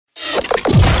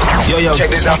Yo, check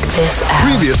this out.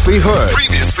 Previously heard.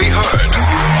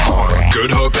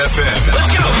 Good Hope FM.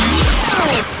 Let's go.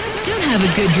 Don't have a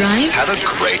good drive. Have a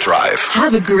great drive.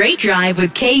 Have a great drive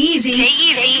with K-Easy.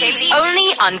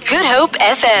 Only on Good Hope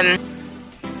FM.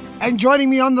 And joining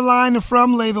me on the line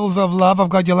from Ladles of Love, I've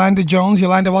got Yolanda Jones.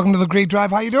 Yolanda, welcome to the Great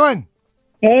Drive. How you doing?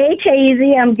 Hey,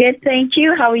 K-Easy. I'm good, thank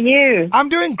you. How are you? I'm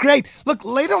doing great. Look,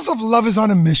 Ladles of Love is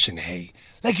on a mission, hey.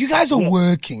 Like, you guys are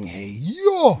working, hey.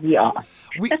 Yo. Yeah.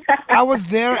 I was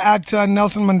there at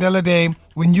Nelson Mandela Day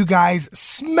when you guys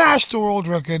smashed the world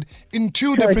record in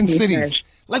two different cities.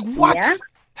 Like, what? Yeah.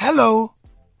 Hello.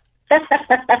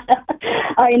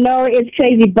 I know, it's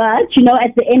crazy, but,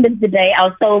 at the end of the day,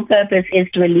 our sole purpose is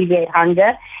to alleviate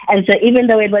hunger. And so even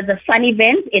though it was a fun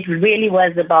event, it really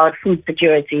was about food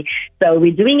security. So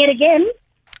we're doing it again.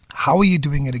 How are you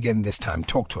doing it again this time?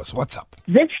 Talk to us. What's up?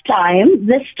 This time,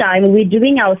 we're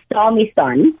doing our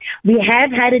Sarmiethon. We have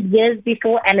had it years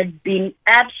before, and it's been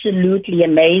absolutely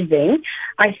amazing.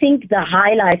 I think the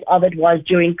highlight of it was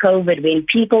during COVID when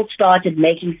people started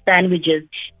making sandwiches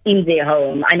in their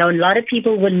home. I know a lot of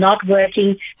people were not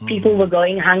working, people were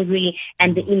going hungry,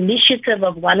 and the initiative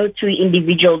of one or two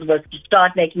individuals was to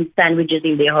start making sandwiches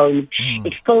in their homes.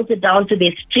 It filtered down to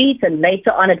their streets, and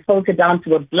later on it filtered down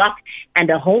to a block, and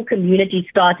the whole community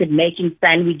started making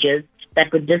sandwiches that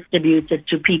were distributed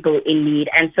to people in need.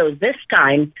 And so this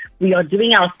time, we are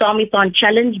doing our Sarmiethon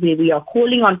challenge where we are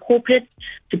calling on corporates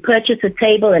to purchase a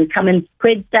table and come and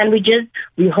spread sandwiches.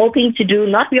 We are going to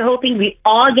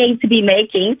be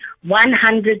making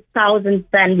 100,000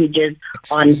 sandwiches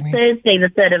on Thursday, the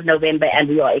 3rd of November, and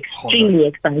we are extremely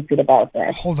excited about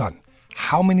that. Hold on.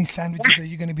 How many sandwiches are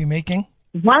you going to be making?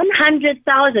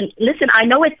 100,000. Listen, I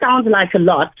know it sounds like a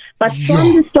lot, but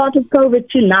from the start of COVID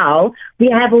to now, we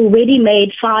have already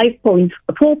made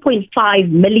 4.5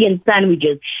 million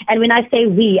sandwiches. And when I say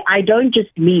we, I don't just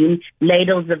mean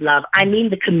Ladles of Love. I mean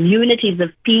the communities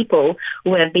of people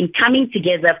who have been coming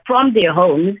together from their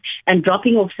homes and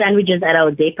dropping off sandwiches at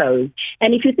our depots.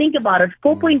 And if you think about it,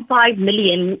 4.5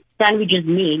 million sandwiches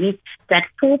means that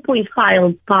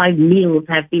 4.5 meals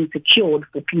have been secured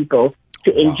for people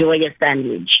to enjoy a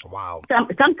sandwich. Wow.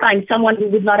 Sometimes someone who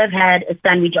would not have had a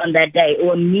sandwich on that day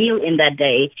or a meal in that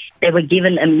day, they were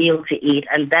given a meal to eat,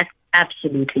 and that's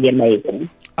absolutely amazing.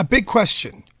 A big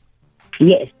question.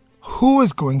 Yes. Who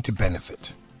is going to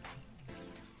benefit?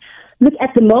 Look,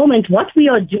 at the moment, what we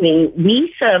are doing,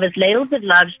 we service, Ladles of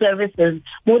Love services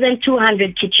more than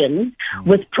 200 kitchens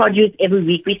with produce every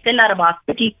week. We send out about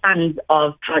 30 tons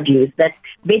of produce, that's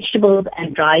vegetables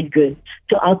and dried goods,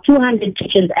 to our 200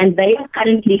 kitchens, and they are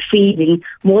currently feeding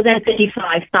more than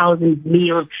 35,000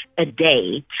 meals a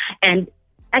day. And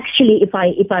actually, if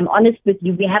I'm honest with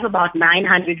you, we have about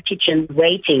 900 kitchens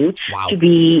waiting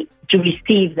to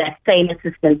receive that same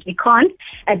assistance. We can't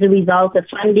as a result of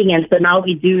funding, and so now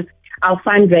we do our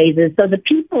fundraisers. So the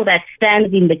people that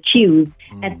stand in the queues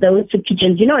at those two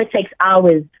kitchens, it takes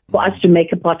hours for us to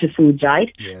make a pot of food,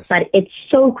 right? Yes. But it's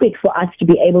so quick for us to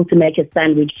be able to make a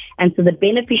sandwich. And so the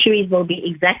beneficiaries will be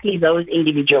exactly those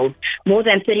individuals. More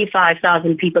than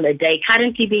 35,000 people a day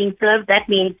currently being served. That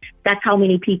means that's how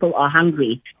many people are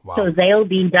hungry. Wow. So they'll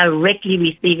be directly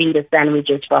receiving the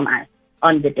sandwiches from us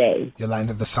on the day.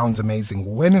 Yolanda, this sounds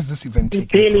amazing. When is this event taking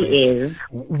place? It really place? is.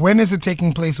 When is it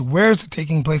taking place? Where is it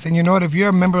taking place? And you know what? If you're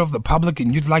a member of the public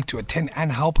and you'd like to attend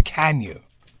and help, can you?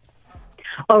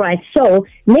 All right, so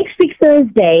next week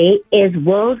Thursday is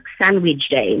World Sandwich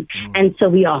Day. And so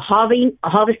we are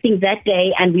harvesting that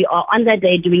day, and we are on that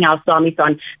day doing our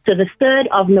Sarmiethon. So the 3rd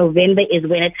of November is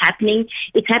when it's happening.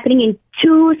 It's happening in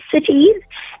 2 cities,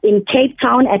 in Cape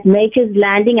Town at Maker's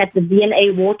Landing at the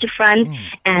V&A waterfront,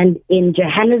 and in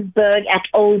Johannesburg at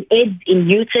Old Ed's in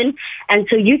Newton. And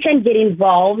so you can get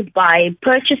involved by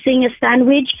purchasing a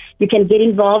sandwich. You can get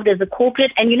involved as a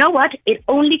corporate. And you know what? It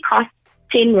only costs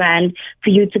 10 Rand for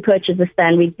you to purchase a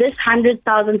sandwich. This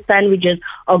 100,000 sandwiches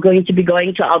are going to be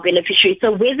going to our beneficiaries.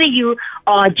 So whether you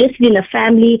are just in a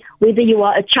family, whether you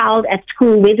are a child at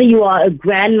school, whether you are a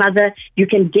grandmother, you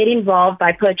can get involved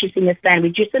by purchasing a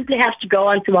sandwich. You simply have to go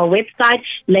onto our website,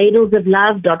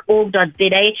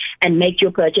 ladlesoflove.org.za, and make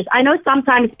your purchase. I know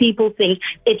sometimes people think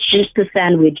it's just a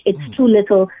sandwich. It's too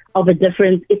little of a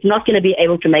difference. It's not going to be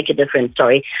able to make a difference,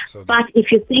 but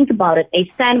if you think about it, a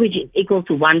sandwich is equal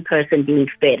to one person being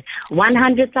fed.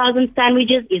 100,000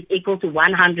 sandwiches is equal to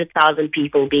 100,000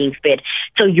 people being fed.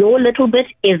 So your little bit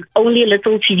is only a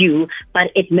little to you, but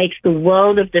it makes the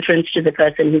world of difference to the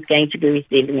person who's going to be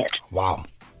receiving it. Wow.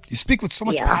 You speak with so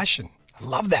much passion.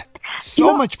 Love that.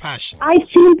 So much passion. I've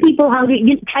seen people hungry.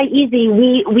 Easy.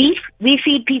 We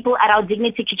feed people at our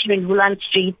Dignity Kitchen in Woodland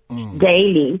Street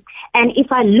daily. And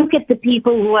if I look at the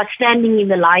people who are standing in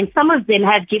the line, some of them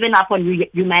have given up on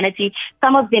humanity.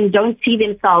 Some of them don't see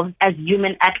themselves as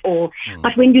human at all.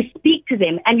 But when you speak to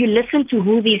them and you listen to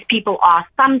who these people are,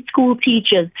 some school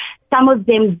teachers, some of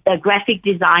them graphic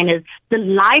designers, the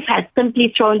life has simply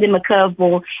thrown them a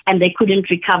curveball and they couldn't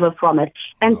recover from it.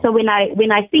 And so when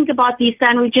I think about these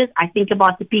sandwiches, I think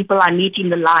about the people I meet in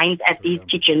the lines at these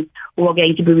kitchens who are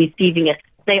going to be receiving it.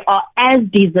 They are as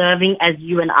deserving as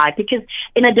you and I, because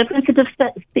in a different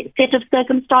set of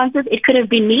circumstances, it could have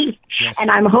been me. Yes. And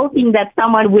I'm hoping that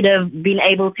someone would have been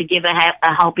able to give a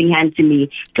helping hand to me.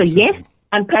 So yes,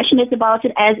 I'm passionate about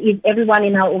it, as is everyone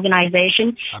in our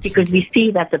organization, because we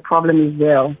see that the problem is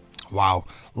real. Wow.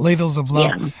 Ladles of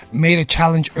Love made a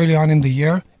challenge early on in the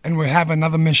year, and we have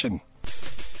another mission.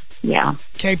 Yeah.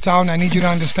 Cape Town, I need you to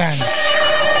understand.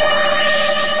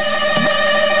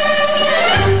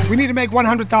 We need to make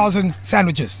 100,000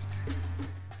 sandwiches.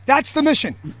 That's the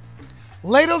mission.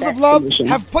 Ladles of Love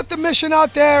have put the mission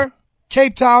out there.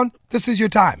 Cape Town, this is your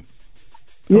time.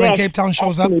 And when Cape Town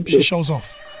shows up, she shows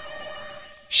off.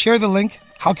 Share the link.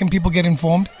 How can people get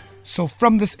informed? So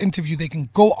from this interview, they can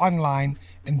go online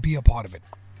and be a part of it.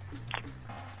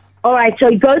 All right,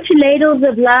 so go to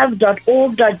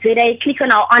ladlesoflove.org.za, click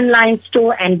on our online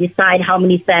store and decide how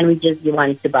many sandwiches you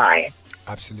want to buy.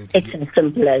 Absolutely. It's as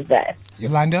simple as that.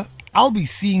 Yolanda, I'll be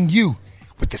seeing you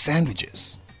with the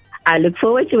sandwiches. I look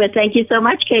forward to it. Thank you so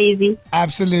much, Casey.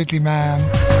 Absolutely, ma'am.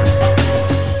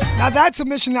 Now that's a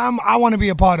mission I want to be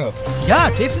a part of. Yeah,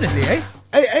 definitely, eh?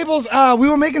 Hey, Abels, we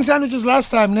were making sandwiches last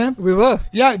time, man. We were.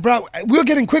 Yeah, bro, we were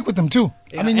getting quick with them too.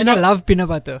 Yeah, I love peanut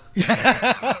butter.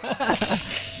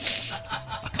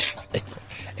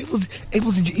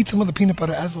 Abels, did you eat some of the peanut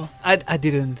butter as well? I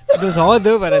didn't. It was hard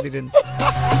though, but I didn't.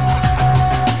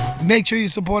 Make sure you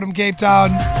support them, Cape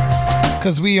Town,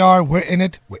 because we're in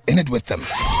it with them.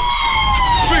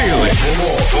 Feel it.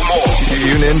 For more,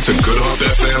 tune in to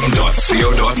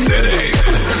goodhopefm.co.za.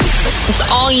 It's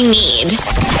all you need.